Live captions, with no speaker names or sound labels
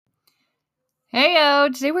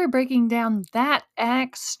Heyo, today we're breaking down that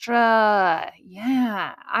extra.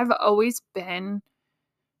 Yeah, I've always been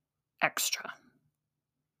extra.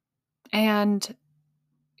 And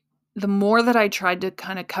the more that I tried to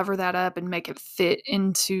kind of cover that up and make it fit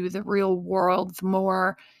into the real world, the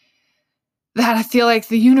more that I feel like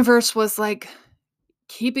the universe was like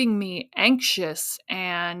keeping me anxious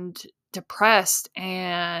and depressed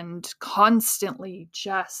and constantly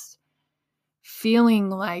just feeling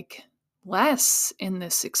like less in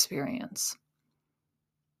this experience.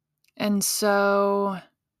 And so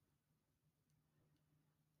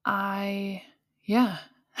I yeah,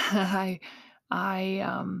 I I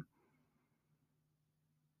um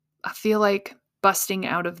I feel like busting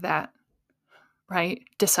out of that, right?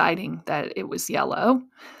 Deciding that it was yellow,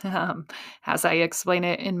 um, as I explain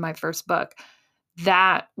it in my first book.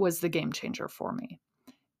 That was the game changer for me.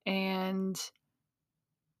 And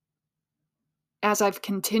as I've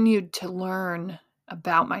continued to learn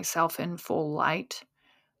about myself in full light,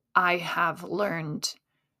 I have learned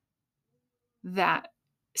that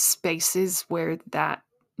spaces where that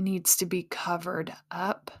needs to be covered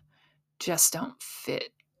up just don't fit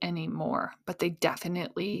anymore, but they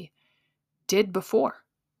definitely did before.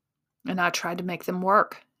 And I tried to make them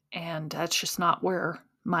work. And that's just not where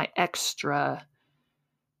my extra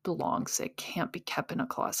belongs. It can't be kept in a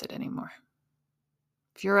closet anymore.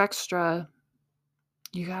 If you're extra,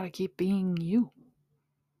 you got to keep being you,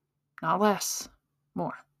 not less,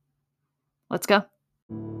 more. Let's go.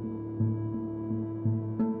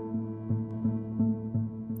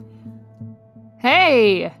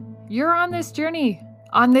 Hey, you're on this journey,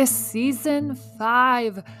 on this season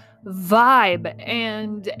 5 vibe,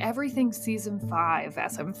 and everything season 5,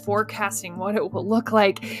 as I'm forecasting what it will look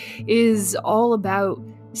like, is all about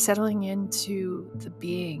settling into the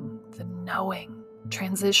being, the knowing,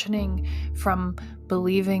 transitioning from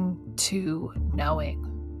believing to knowing,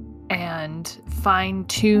 and fine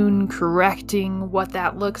tune correcting what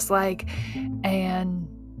that looks like, and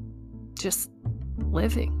just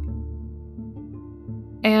living.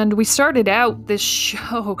 And we started out this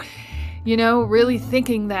show, really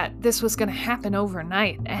thinking that this was going to happen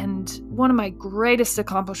overnight. And one of my greatest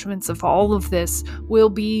accomplishments of all of this will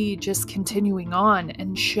be just continuing on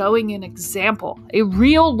and showing an example, a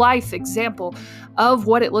real life example of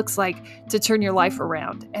what it looks like to turn your life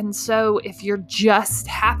around. And so if you're just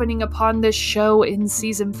happening upon this show in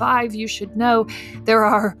season 5, you should know there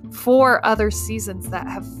are 4 other seasons that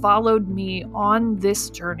have followed me on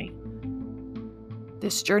this journey.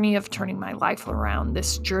 This journey of turning my life around,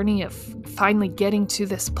 this journey of finally getting to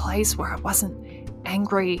this place where I wasn't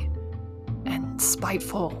angry and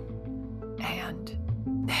spiteful and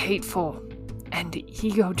hateful and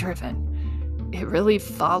ego-driven. It really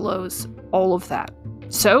follows all of that.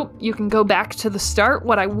 So you can go back to the start.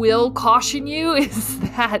 What I will caution you is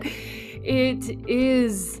that it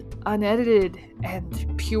is unedited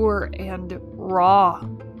and pure and raw.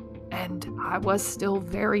 And I was still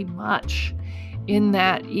very much in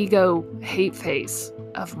that ego hate phase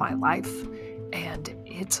of my life, and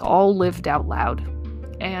it's all lived out loud.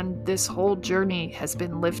 And this whole journey has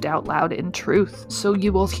been lived out loud in truth. So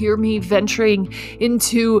you will hear me venturing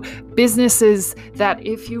into businesses that,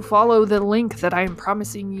 if you follow the link that I am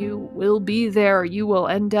promising you will be there, you will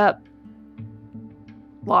end up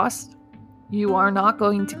lost. You are not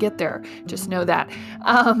going to get there. Just know that.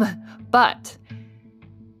 But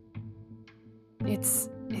it's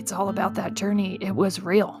all about that journey. It was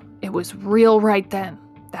real. It was real right then.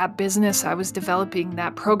 That business I was developing,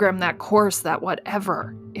 that program, that course, that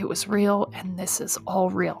whatever, it was real, and this is all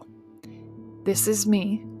real. This is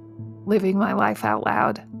me living my life out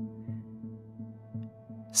loud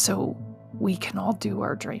so we can all do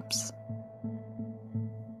our dreams.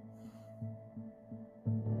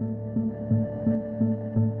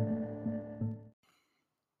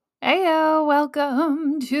 Heyo,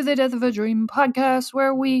 welcome to the Death of a Dream podcast,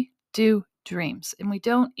 where we do dreams, and we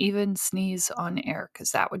don't even sneeze on air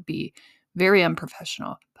because that would be very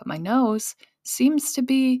unprofessional. But my nose seems to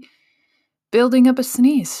be building up a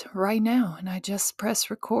sneeze right now, and I just pressed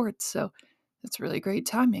record, so that's really great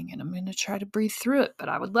timing, and I'm going to try to breathe through it. But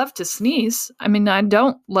I would love to sneeze. I mean, I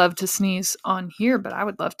don't love to sneeze on here, but I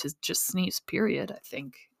would love to just sneeze, period. I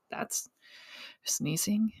think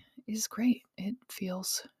sneezing is great. It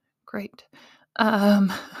feels great.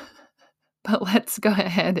 But let's go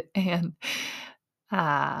ahead and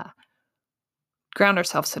ground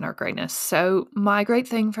ourselves in our greatness. So my great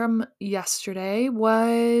thing from yesterday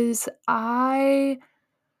was my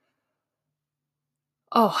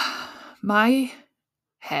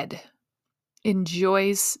head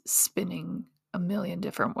enjoys spinning a million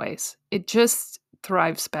different ways. It just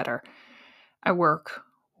thrives better. I work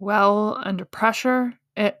well under pressure.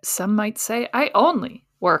 Some might say I only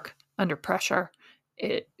work under pressure.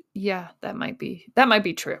 Yeah, that might be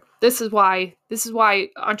true. This is why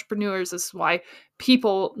entrepreneurs, this is why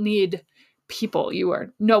people need people.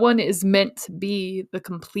 No one is meant to be the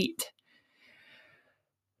complete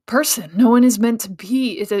person. No one is meant to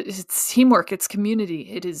be. It's teamwork, it's community.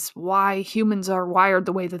 It is why humans are wired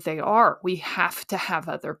the way that they are. We have to have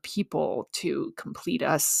other people to complete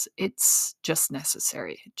us. It's just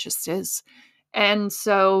necessary. It just is. And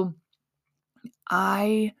so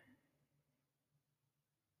I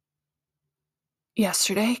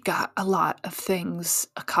yesterday got a lot of things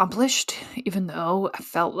accomplished, even though I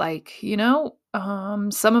felt like,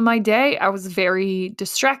 some of my day I was very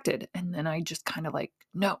distracted. And then I just kind of like,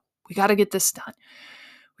 no, we got to get this done.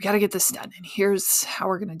 We got to get this done. And here's how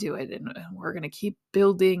we're going to do it. And we're going to keep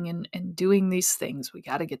building and doing these things. We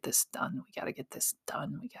got to get this done. We got to get this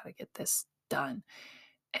done. We got to get this done.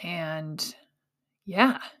 And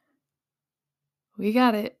yeah, we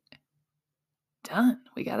got it done.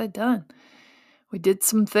 We got it done. We did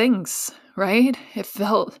some things, right? It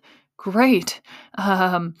felt great.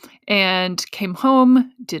 And came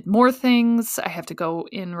home, did more things. I have to go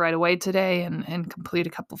in right away today and complete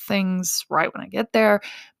a couple things right when I get there.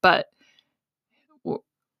 But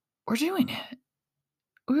we're doing it.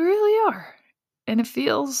 We really are. And it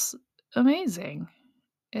feels amazing.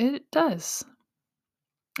 It does.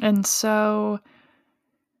 And so,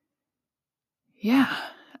 yeah,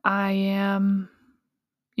 I am,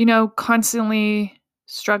 constantly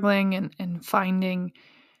struggling and finding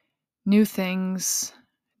new things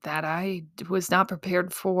that I was not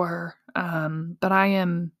prepared for. But I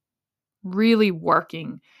am really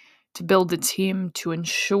working to build a team to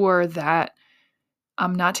ensure that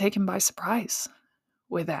I'm not taken by surprise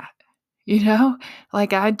with that.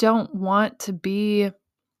 Like I don't want to be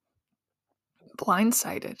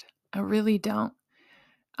blindsided. I really don't.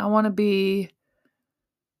 I want to be,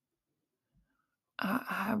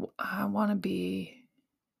 I want to be,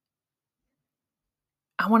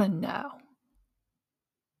 I want to know.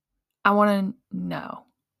 I want to know.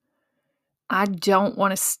 I don't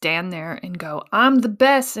want to stand there and go, I'm the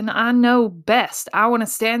best and I know best. I want to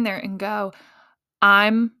stand there and go,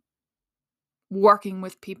 I'm working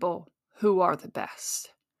with people who are the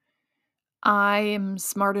best. I am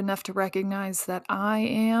smart enough to recognize that I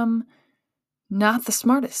am not the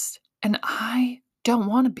smartest, and I don't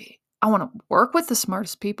want to be. I want to work with the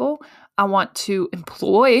smartest people. I want to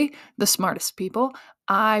employ the smartest people.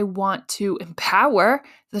 I want to empower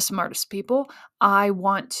the smartest people. I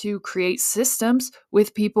want to create systems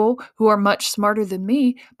with people who are much smarter than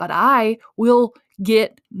me, but I will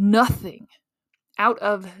get nothing out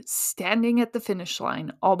of standing at the finish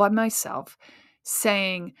line all by myself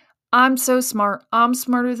saying, I'm so smart. I'm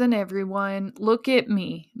smarter than everyone. Look at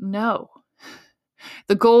me. No.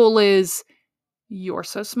 The goal is, you're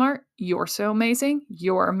so smart. You're so amazing.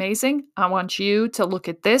 You're amazing. I want you to look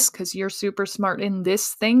at this because you're super smart in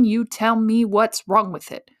this thing. You tell me what's wrong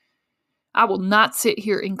with it. I will not sit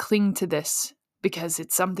here and cling to this because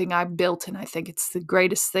it's something I built and I think it's the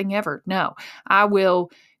greatest thing ever. No, I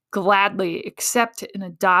will gladly accept and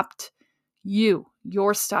adopt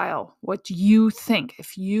your style, what you think.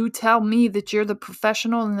 If you tell me that you're the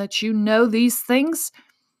professional and that you know these things,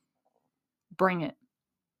 bring it.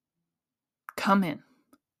 Come in.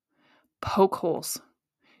 Poke holes.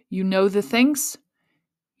 You know the things,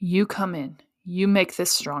 you come in. You make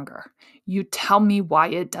this stronger. You tell me why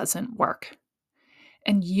it doesn't work.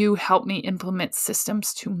 And you help me implement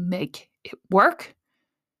systems to make it work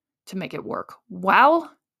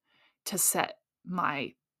well, to set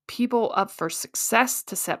my people up for success,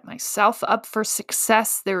 to set myself up for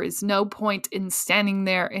success. There is no point in standing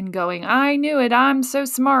there and going, I knew it. I'm so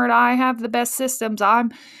smart. I have the best systems.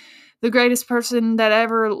 I'm the greatest person that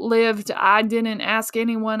ever lived. I didn't ask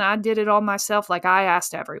anyone. I did it all myself. Like I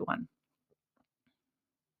asked everyone.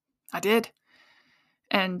 I did.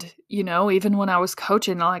 And, even when I was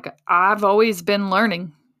coaching, like I've always been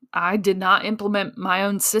learning. I did not implement my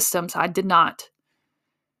own systems. I did not.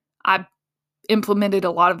 I implemented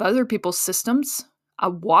a lot of other people's systems. I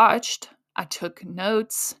watched, I took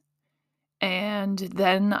notes, and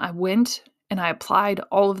then I went and I applied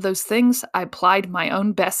all of those things. I applied my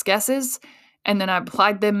own best guesses, and then I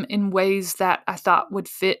applied them in ways that I thought would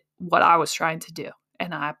fit what I was trying to do.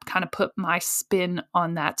 And I kind of put my spin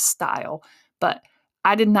on that style. But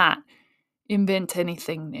I did not invent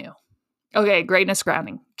anything new. Okay, greatness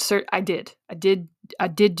grounding. I did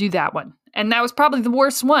do that one. And that was probably the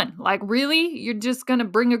worst one. Like, really? You're just going to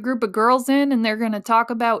bring a group of girls in and they're going to talk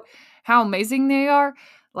about how amazing they are?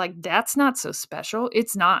 Like, that's not so special.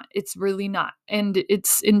 It's not. It's really not. And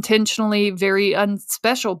it's intentionally very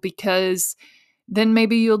unspecial because then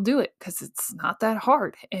maybe you'll do it because it's not that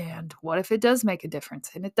hard. And what if it does make a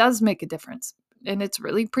difference? And it does make a difference. And it's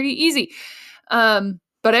really pretty easy.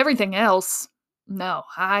 But everything else, no.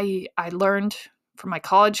 I learned from my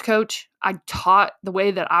college coach. I taught the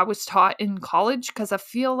way that I was taught in college because I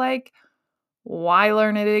feel like, why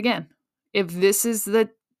learn it again? If this is the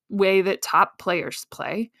way that top players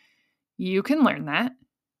play, you can learn that.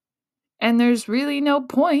 And there's really no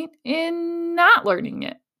point in not learning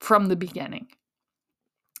it from the beginning.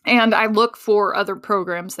 And I look for other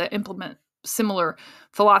programs that implement similar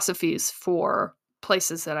philosophies for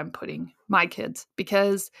places that I'm putting my kids,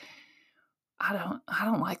 because I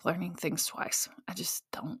don't like learning things twice. I just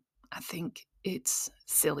don't. I think it's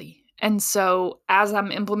silly. And so as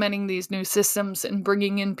I'm implementing these new systems and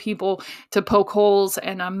bringing in people to poke holes,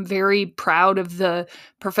 and I'm very proud of the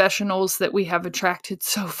professionals that we have attracted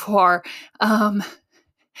so far,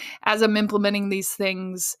 as I'm implementing these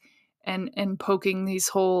things and poking these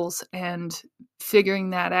holes and figuring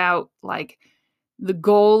that out, like, the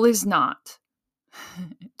goal is not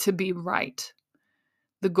to be right.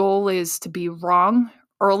 The goal is to be wrong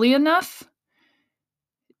early enough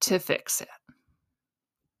to fix it.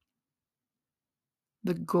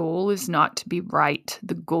 The goal is not to be right.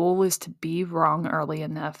 The goal is to be wrong early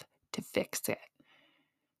enough to fix it.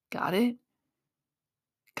 Got it?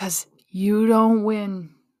 Because you don't win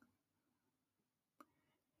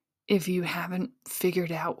if you haven't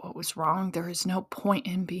figured out what was wrong. There is no point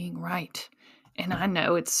in being right. And I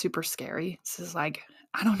know it's super scary. This is like,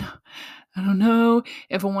 I don't know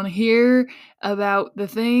if I want to hear about the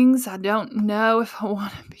things. I don't know if I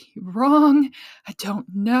want to be wrong. I don't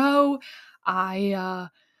know. I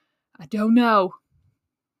don't know.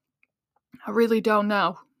 I really don't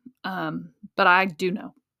know. But I do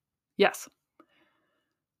know. Yes.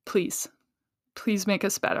 Please make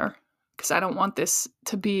us better. Because I don't want this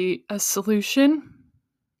to be a solution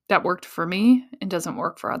that worked for me and doesn't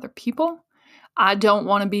work for other people. I don't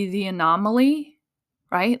want to be the anomaly,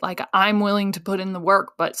 right? Like, I'm willing to put in the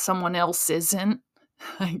work, but someone else isn't.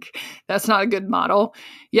 Like, that's not a good model.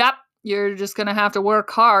 Yep, you're just going to have to work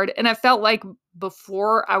hard. And I felt like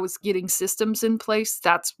before I was getting systems in place,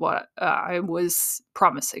 that's what I was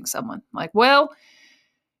promising someone. Like, well,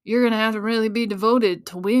 you're going to have to really be devoted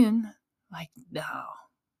to win. Like, no.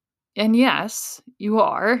 And yes, you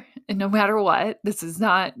are. And no matter what, this is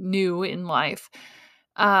not new in life.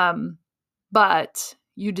 But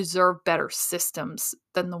you deserve better systems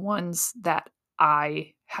than the ones that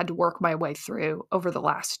I had to work my way through over the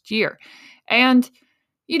last year. And,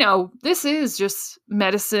 this is just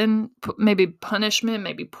medicine, maybe punishment,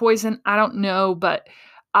 maybe poison. I don't know. But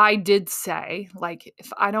I did say, like,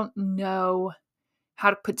 if I don't know how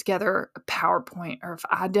to put together a PowerPoint, or if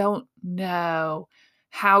I don't know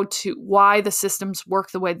why the systems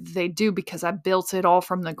work the way that they do, because I built it all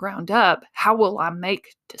from the ground up, how will I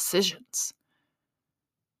make decisions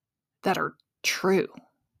that are true?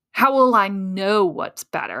 How will I know what's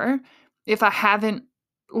better if I haven't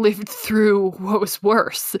lived through what was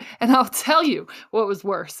worse? And I'll tell you what was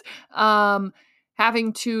worse.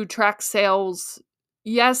 Having to track sales,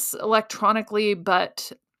 yes, electronically,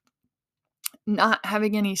 but not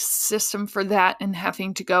having any system for that and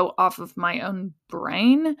having to go off of my own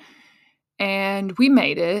brain. And we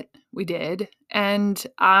made it. We did. And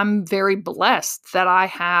I'm very blessed that I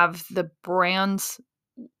have the brands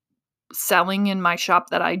selling in my shop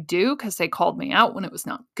that I do, because they called me out when it was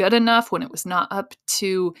not good enough, when it was not up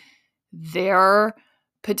to their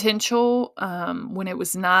potential, when it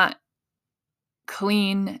was not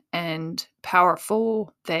clean and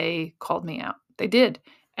powerful. They called me out. They did.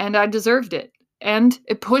 And I deserved it. And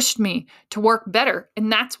it pushed me to work better.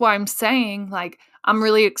 And that's why I'm saying, like, I'm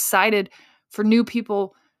really excited for new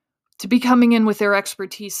people to be coming in with their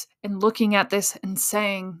expertise and looking at this and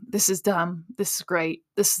saying, this is dumb, this is great,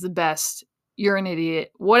 this is the best, you're an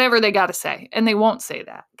idiot, whatever they got to say. And they won't say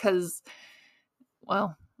that because,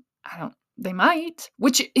 well, they might,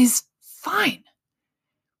 which is fine,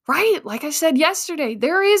 right? Like I said yesterday,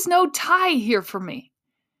 there is no tie here for me.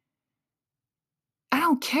 I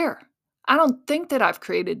don't care. I don't think that I've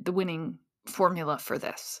created the winning formula for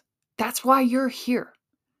this. That's why you're here.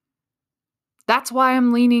 That's why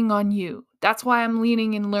I'm leaning on you. That's why I'm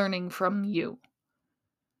leaning and learning from you.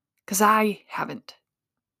 Because I haven't.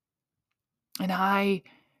 And I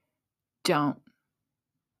don't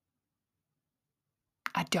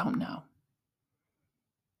know.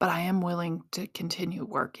 But I am willing to continue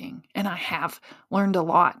working. And I have learned a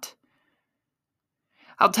lot.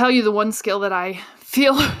 I'll tell you the one skill that I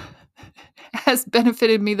feel has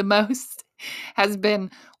benefited me the most has been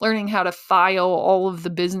learning how to file all of the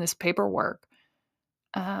business paperwork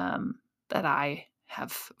that I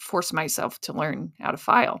have forced myself to learn how to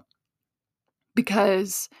file.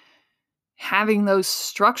 Because having those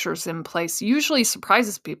structures in place usually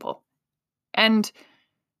surprises people. And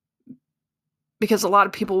because a lot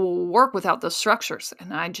of people will work without those structures.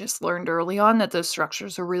 And I just learned early on that those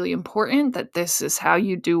structures are really important, that this is how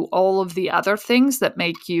you do all of the other things that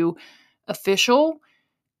make you official.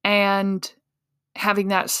 And having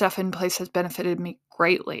that stuff in place has benefited me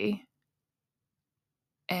greatly.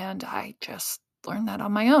 And I just learned that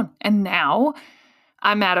on my own. And now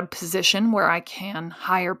I'm at a position where I can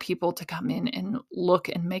hire people to come in and look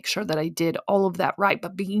and make sure that I did all of that right.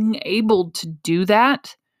 But being able to do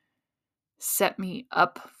that set me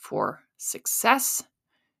up for success,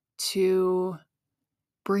 to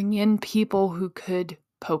bring in people who could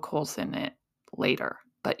poke holes in it later.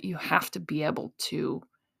 But you have to be able to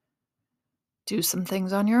do some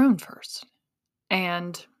things on your own first.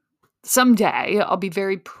 And someday I'll be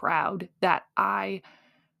very proud that I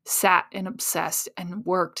sat and obsessed and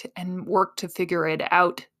worked to figure it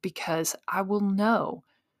out, because I will know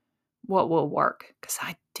what will work because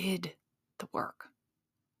I did the work.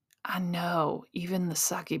 I know even the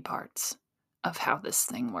sucky parts of how this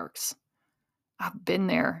thing works. I've been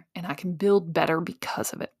there and I can build better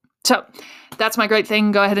because of it. So that's my great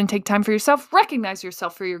thing. Go ahead and take time for yourself. Recognize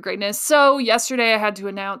yourself for your greatness. So yesterday I had to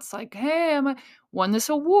announce, like, hey, I won this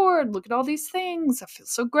award. Look at all these things. I feel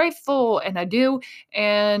so grateful. And I do.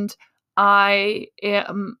 And I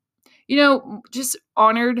am, just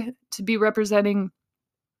honored to be representing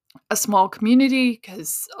a small community,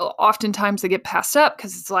 because oftentimes they get passed up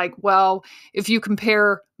because it's like, well, if you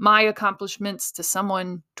compare my accomplishments to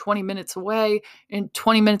someone 20 minutes away, and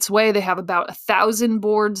 20 minutes away, they have about 1,000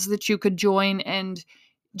 boards that you could join. And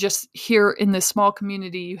just here in this small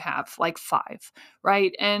community, you have like 5,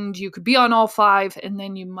 right? And you could be on all 5, and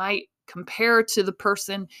then you might compare to the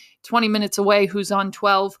person 20 minutes away who's on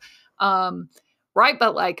 12. Right.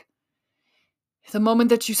 But like, the moment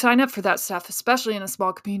that you sign up for that stuff, especially in a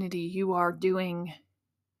small community, you are doing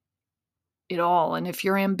it all. And if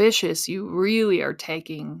you're ambitious, you really are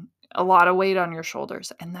taking a lot of weight on your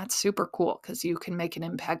shoulders. And that's super cool because you can make an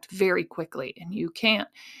impact very quickly, and you can't.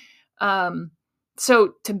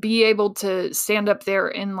 So to be able to stand up there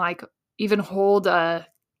and like even hold a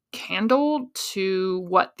candle to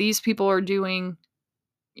what these people are doing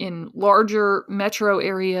in larger metro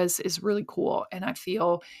areas is really cool. And I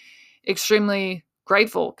feel extremely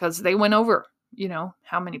grateful because they went over,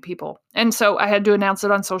 how many people. And so I had to announce it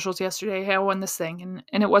on socials yesterday. Hey, I won this thing.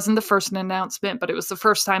 And it wasn't the first announcement, but it was the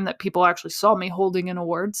first time that people actually saw me holding an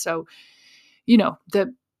award. So,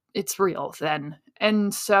 it's real then.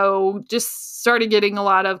 And so just started getting a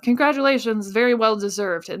lot of congratulations, very well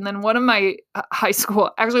deserved. And then one of my high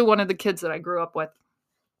school, actually one of the kids that I grew up with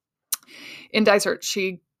in Dysart,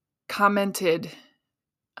 she commented,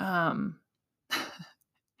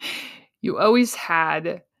 you always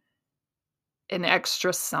had an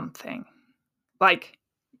extra something. Like,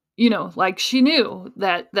 like she knew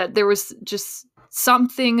that there was just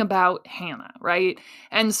something about Hannah, right?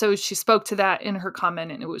 And so she spoke to that in her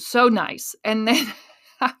comment, and it was so nice. And then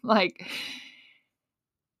I'm like,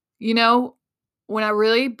 when I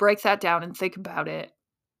really break that down and think about it,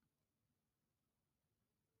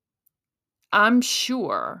 I'm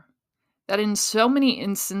sure that in so many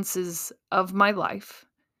instances of my life,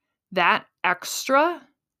 that extra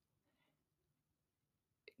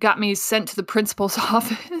got me sent to the principal's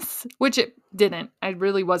office, which it didn't. I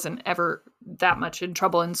really wasn't ever that much in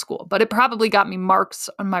trouble in school, but it probably got me marks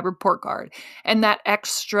on my report card. And that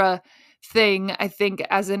extra thing, I think,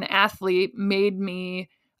 as an athlete, made me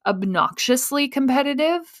obnoxiously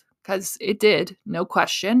competitive, because it did, no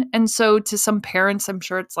question. And so to some parents, I'm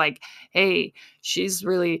sure it's like, hey, she's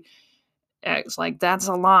really X, like, that's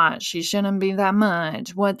a lot. She shouldn't be that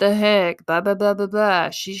much. What the heck? Blah, blah, blah, blah, blah.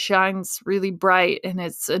 She shines really bright and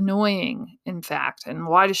it's annoying, in fact. And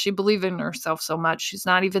why does she believe in herself so much? She's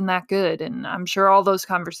not even that good. And I'm sure all those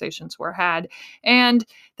conversations were had. And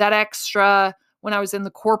that extra, when I was in the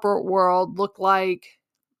corporate world, looked like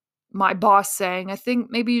my boss saying, I think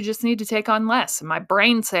maybe you just need to take on less. And my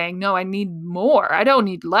brain saying, no, I need more. I don't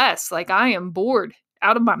need less. Like, I am bored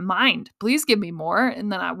out of my mind. Please give me more.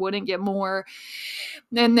 And then I wouldn't get more.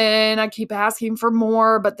 And then I keep asking for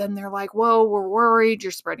more, but then they're like, whoa, we're worried.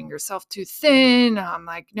 You're spreading yourself too thin. I'm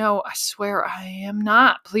like, no, I swear I am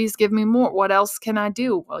not. Please give me more. What else can I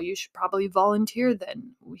do? Well, you should probably volunteer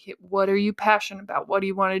then. What are you passionate about? What do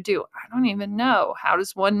you want to do? I don't even know. How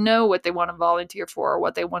does one know what they want to volunteer for or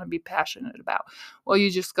what they want to be passionate about? Well, you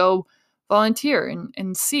just go volunteer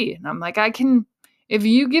and see. And I'm like, if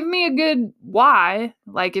you give me a good why,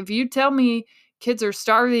 like if you tell me kids are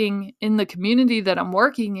starving in the community that I'm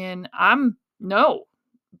working in, no,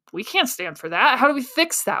 we can't stand for that. How do we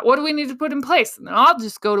fix that? What do we need to put in place? And then I'll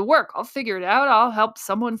just go to work. I'll figure it out. I'll help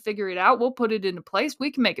someone figure it out. We'll put it into place.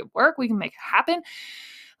 We can make it work. We can make it happen.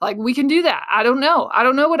 Like, we can do that. I don't know. I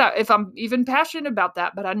don't know if I'm even passionate about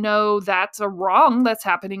that, but I know that's a wrong that's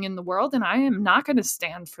happening in the world, and I am not going to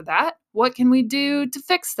stand for that. What can we do to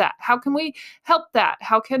fix that? How can we help that?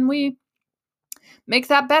 How can we make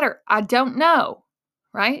that better? I don't know,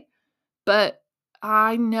 right? But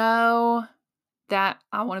I know that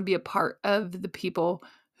I want to be a part of the people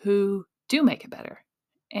who do make it better.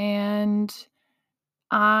 And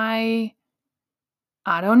I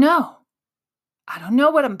don't know. I don't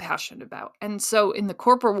know what I'm passionate about. And so in the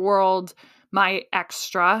corporate world, my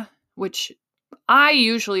extra, which I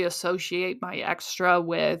usually associate my extra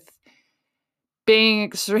with being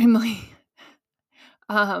extremely,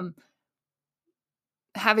 having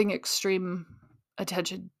extreme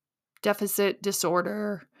attention deficit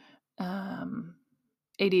disorder,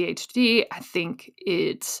 ADHD. I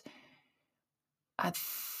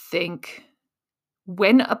think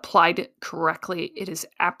when applied correctly, it is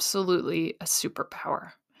absolutely a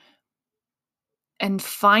superpower. And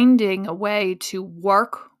finding a way to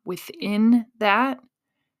work within that,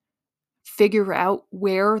 figure out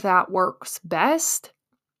where that works best,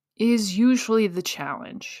 is usually the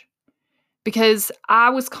challenge. Because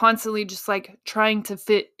I was constantly just like trying to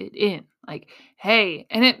fit it in. Like, hey,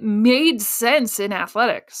 and it made sense in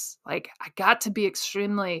athletics. Like, I got to be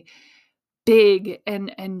extremely big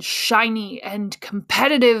and shiny and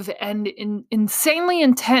competitive and insanely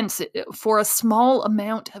intense for a small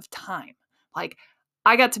amount of time. Like,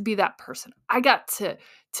 I got to be that person. I got to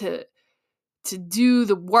do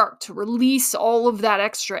the work, to release all of that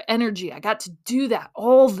extra energy. I got to do that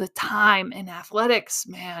all the time in athletics,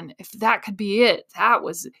 man. If that could be it, that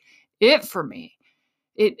was it for me.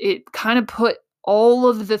 It kind of put all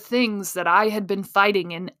of the things that I had been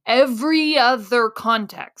fighting in every other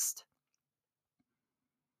context,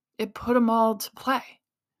 it put them all to play.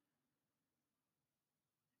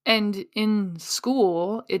 And in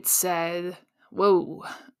school, it said, whoa,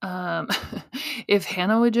 if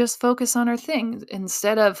Hannah would just focus on her things,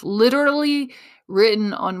 instead of literally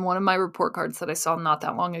written on one of my report cards that I saw not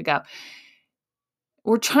that long ago,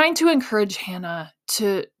 we're trying to encourage Hannah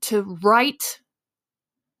to write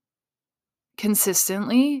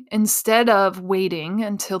consistently instead of waiting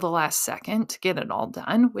until the last second to get it all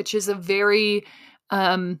done, which is a very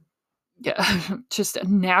just a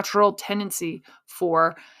natural tendency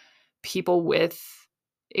for people with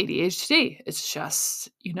ADHD. It's just,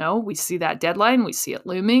 we see that deadline, we see it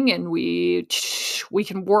looming, and we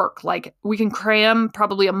can work. Like, we can cram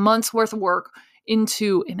probably a month's worth of work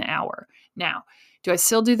into an hour. Now, do I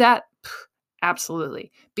still do that?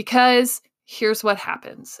 Absolutely. Because here's what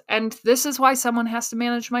happens. And this is why someone has to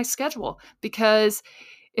manage my schedule. Because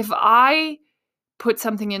if I put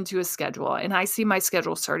something into a schedule and I see my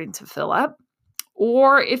schedule starting to fill up,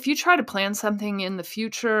 or if you try to plan something in the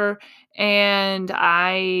future and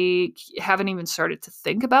I haven't even started to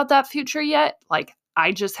think about that future yet, like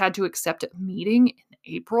I just had to accept a meeting in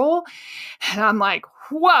April, and I'm like,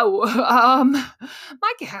 whoa,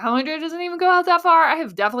 my calendar doesn't even go out that far. I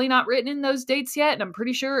have definitely not written in those dates yet, and I'm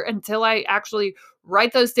pretty sure until I actually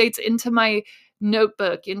write those dates into my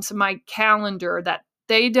notebook, into my calendar, that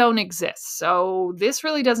they don't exist. So this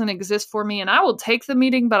really doesn't exist for me, and I will take the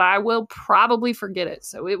meeting, but I will probably forget it.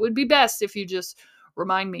 So it would be best if you just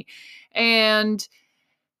remind me. And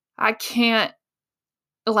I can't,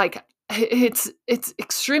 like, it's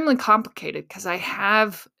extremely complicated because I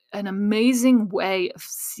have an amazing way of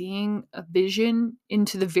seeing a vision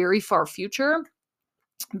into the very far future.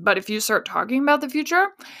 But if you start talking about the future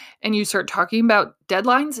and you start talking about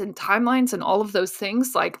deadlines and timelines and all of those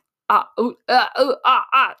things, like,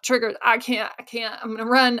 triggers, I can't, I'm going to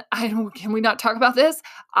run. Can we not talk about this?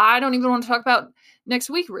 I don't even want to talk about next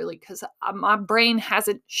week, really, because my brain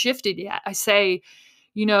hasn't shifted yet. I say,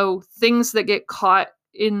 things that get caught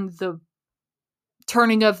in the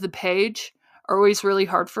turning of the page are always really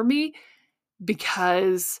hard for me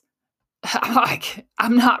because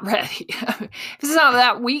I'm not ready. If it's not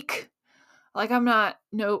that week, like, I'm not,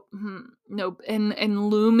 nope. And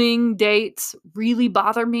looming dates really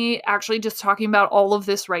bother me. Actually, just talking about all of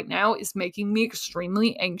this right now is making me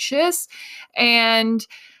extremely anxious. And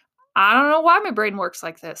I don't know why my brain works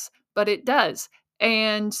like this, but it does.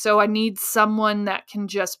 And so I need someone that can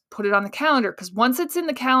just put it on the calendar, because once it's in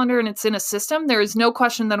the calendar and it's in a system, there is no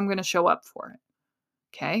question that I'm going to show up for it.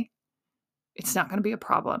 Okay? It's not going to be a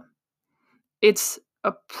problem. it's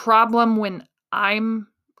a problem when I'm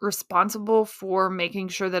responsible for making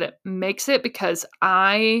sure that it makes it, because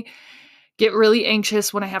I get really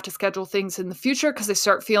anxious when I have to schedule things in the future, because I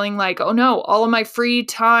start feeling like, oh no, all of my free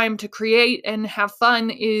time to create and have fun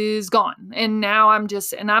is gone. And now I'm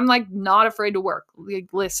like not afraid to work. Like,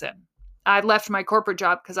 listen, I left my corporate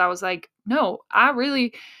job because I was like, no, I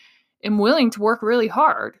really am willing to work really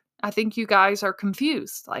hard. I think you guys are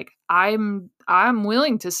confused. Like, I'm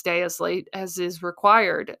willing to stay as late as is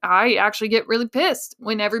required. I actually get really pissed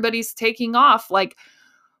when everybody's taking off like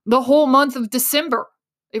the whole month of December.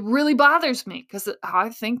 It really bothers me because I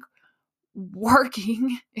think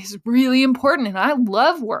working is really important, and I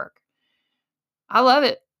love work. I love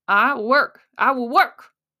it. I work. I will work.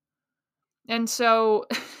 And so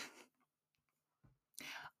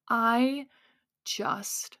I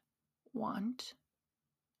just want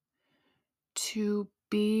to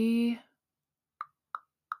be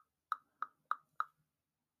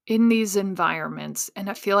in these environments, and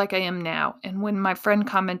I feel like I am now. And when my friend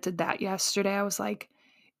commented that yesterday, I was like,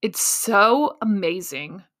 it's so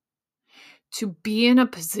amazing to be in a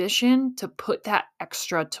position to put that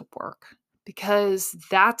extra to work, because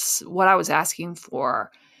that's what I was asking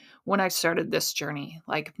for when I started this journey.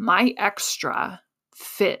 Like, my extra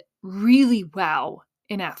fit really well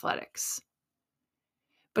in athletics,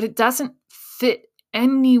 but it doesn't fit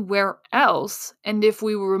anywhere else. And if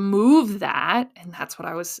we remove that, and that's what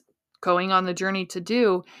I was going on the journey to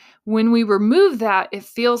do, when we remove that, it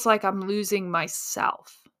feels like I'm losing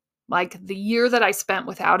myself. Like, the year that I spent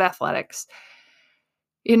without athletics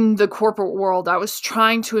in the corporate world, I was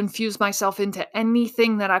trying to infuse myself into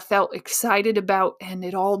anything that I felt excited about, and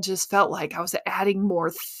it all just felt like I was adding more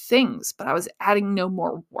things, but I was adding no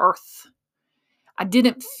more worth. I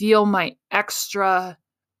didn't feel my extra.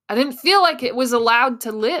 I didn't feel like it was allowed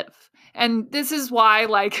to live. And this is why,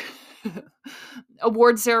 like,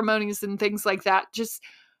 award ceremonies and things like that just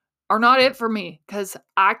are not it for me, because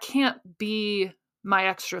I can't be my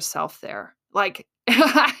extra self there. Like,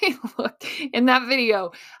 I looked in that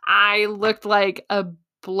video, I looked like a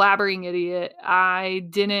blabbering idiot. I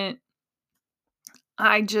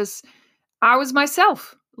was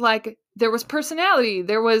myself. Like, there was personality.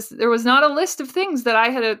 There was not a list of things that I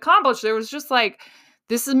had accomplished. There was just like,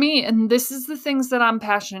 this is me, and this is the things that I'm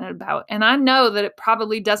passionate about. And I know that it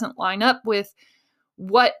probably doesn't line up with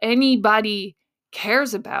what anybody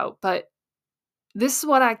cares about, but this is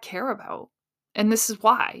what I care about. And this is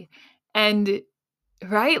why. And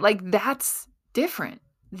right, like, that's different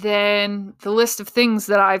than the list of things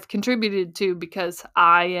that I've contributed to, because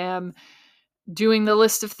I am doing the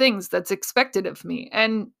list of things that's expected of me.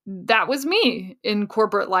 And that was me in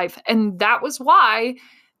corporate life. And that was why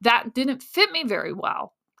that didn't fit me very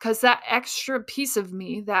well, because that extra piece of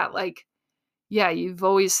me that, like, yeah, you've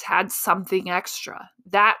always had something extra,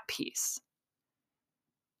 that piece,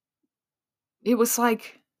 it was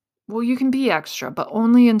like, well, you can be extra, but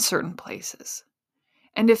only in certain places.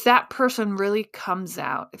 And if that person really comes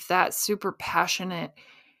out, if that super passionate,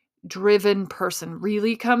 driven person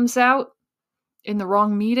really comes out in the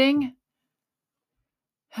wrong meeting,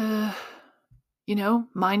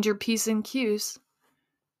 mind your P's and Q's.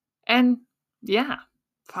 And yeah,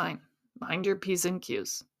 fine. Mind your P's and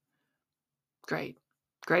Q's. Great.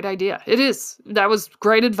 Great idea. It is. That was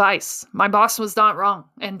great advice. My boss was not wrong.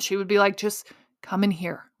 And she would be like, just come in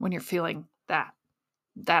here when you're feeling that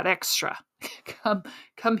extra.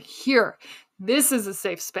 Come here. This is a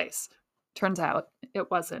safe space. Turns out it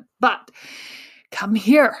wasn't. But come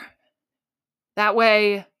here. That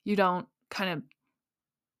way you don't kind of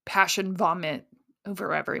passion vomit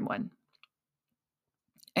over everyone.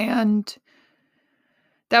 And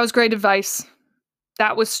that was great advice.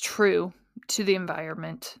 That was true to the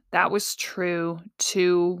environment. That was true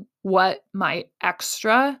to what my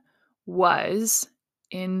extra was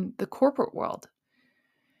in the corporate world.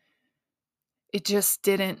 It just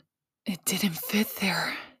didn't fit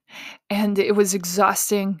there. And it was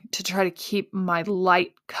exhausting to try to keep my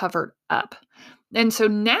light covered up. And so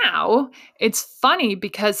now it's funny,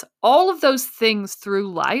 because all of those things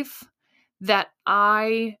through life that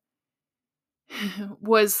I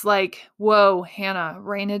was like, whoa, Hannah,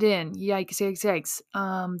 rein it in. Yikes, yikes,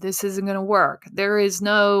 yikes. This isn't going to work. There is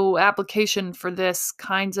no application for this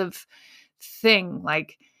kinds of thing.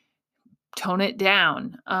 Like, tone it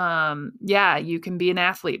down. Yeah, you can be an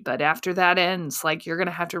athlete, but after that ends, like, you're going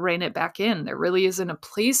to have to rein it back in. There really isn't a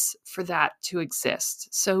place for that to exist.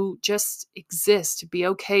 So just exist. Be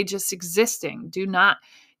okay just existing. Do not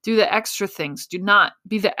do the extra things. Do not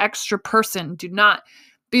be the extra person. Do not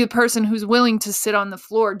be the person who's willing to sit on the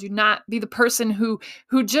floor. Do not be the person who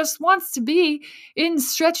just wants to be in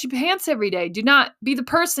stretchy pants every day. Do not be the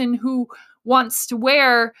person who wants to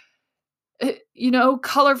wear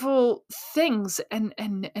colorful things and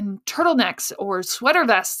turtlenecks or sweater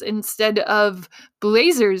vests instead of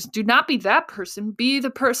blazers. Do not be that person. Be the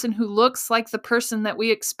person who looks like the person that we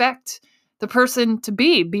expect the person to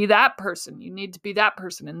be. Be that person. You need to be that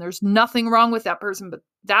person. And there's nothing wrong with that person, but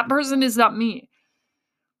that person is not me.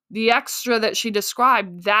 The extra that she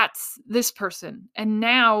described, that's this person. And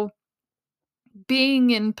now being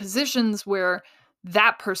in positions where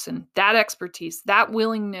that person, that expertise, that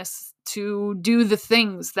willingness to do the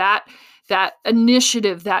things, that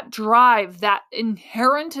initiative, that drive, that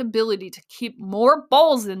inherent ability to keep more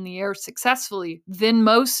balls in the air successfully than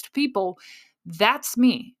most people, that's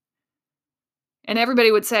me. And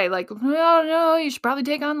everybody would say, like, no, you should probably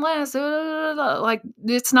take on less. Like,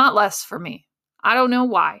 it's not less for me. I don't know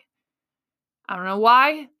why.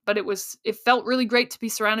 But it felt really great to be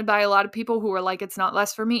surrounded by a lot of people who were like, it's not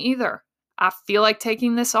less for me either. I feel like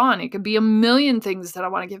taking this on. It could be a million things that I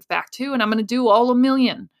want to give back to, and I'm going to do all a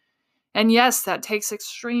million. And yes, that takes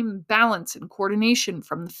extreme balance and coordination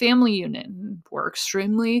from the family unit. And we're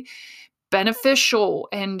extremely beneficial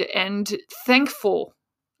and thankful,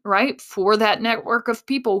 right, for that network of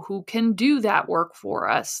people who can do that work for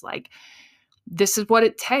us. Like, this is what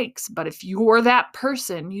it takes. But if you're that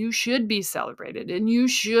person, you should be celebrated, and you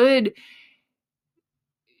should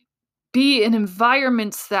be in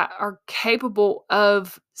environments that are capable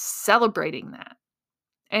of celebrating that.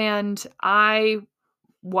 And I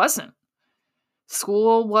wasn't.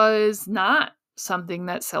 School was not something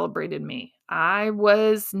that celebrated me. I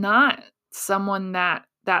was not someone that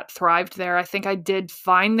thrived there. I think I did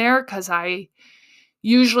fine there because I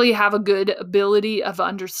usually have a good ability of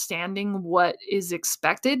understanding what is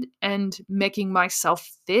expected and making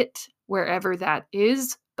myself fit wherever that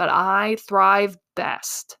is. But I thrive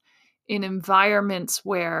best in environments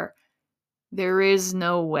where there is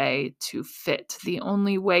no way to fit. The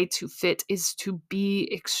only way to fit is to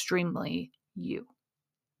be extremely you.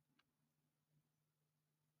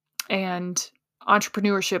 And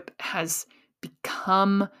entrepreneurship has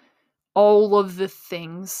become all of the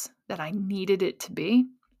things that I needed it to be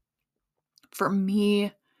for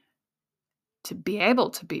me to be able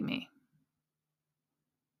to be me.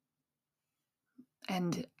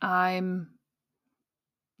 And I'm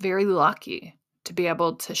very lucky to be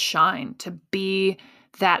able to shine, to be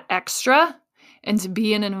that extra, and to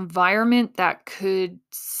be in an environment that could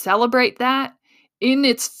celebrate that in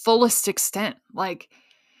its fullest extent. Like,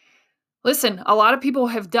 listen, a lot of people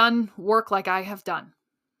have done work like I have done.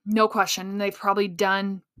 No question. And they've probably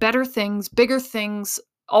done better things, bigger things,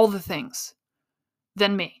 all the things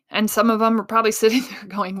than me. And some of them are probably sitting there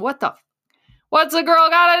going, what's a girl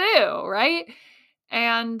gotta do, right?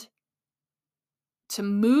 And to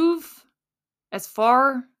move as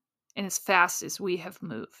far and as fast as we have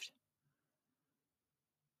moved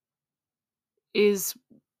is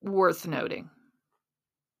worth noting.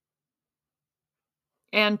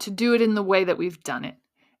 And to do it in the way that we've done it,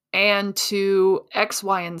 and to X,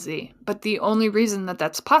 Y, and Z. But the only reason that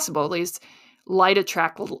that's possible is light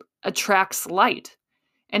attracts light.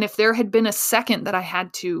 And if there had been a second that I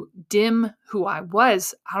had to dim who I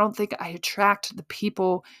was, I don't think I attract the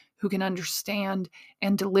people who can understand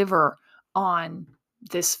and deliver on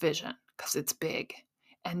this vision, because it's big.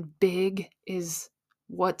 And big is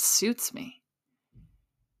what suits me.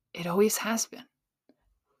 It always has been.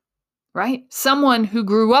 Right? Someone who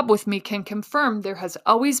grew up with me can confirm there has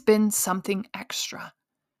always been something extra.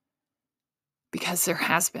 Because there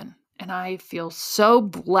has been. And I feel so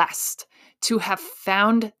blessed to have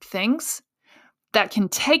found things that can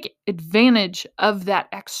take advantage of that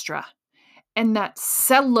extra and that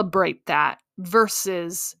celebrate that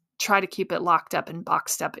versus try to keep it locked up and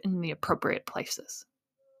boxed up in the appropriate places.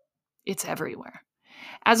 It's everywhere.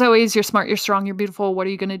 As always, you're smart, you're strong, you're beautiful. What are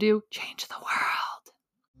you going to do? Change the world.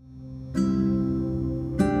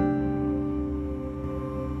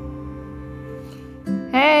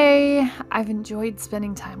 Hey, I've enjoyed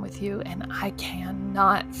spending time with you, and I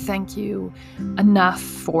cannot thank you enough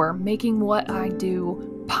for making what I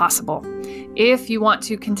do possible. If you want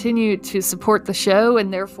to continue to support the show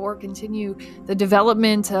and therefore continue the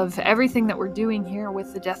development of everything that we're doing here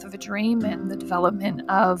with the Death of a Dream and the development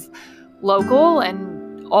of Local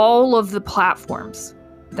and all of the platforms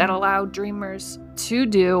that allow dreamers to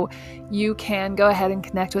do, you can go ahead and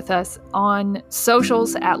connect with us on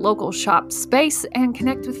socials at Local Shop Space and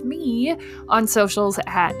connect with me on socials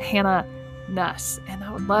at Hannah And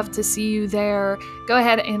I would love to see you there. Go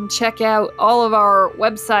ahead and check out all of our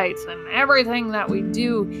websites and everything that we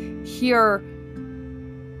do here.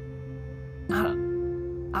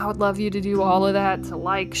 I would love you to do all of that, to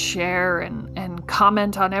like, share, and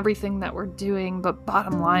comment on everything that we're doing. But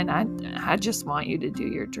bottom line, I just want you to do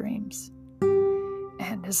your dreams.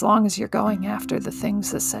 And as long as you're going after the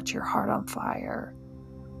things that set your heart on fire,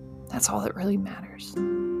 that's all that really matters.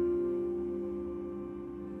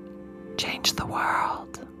 Change the world.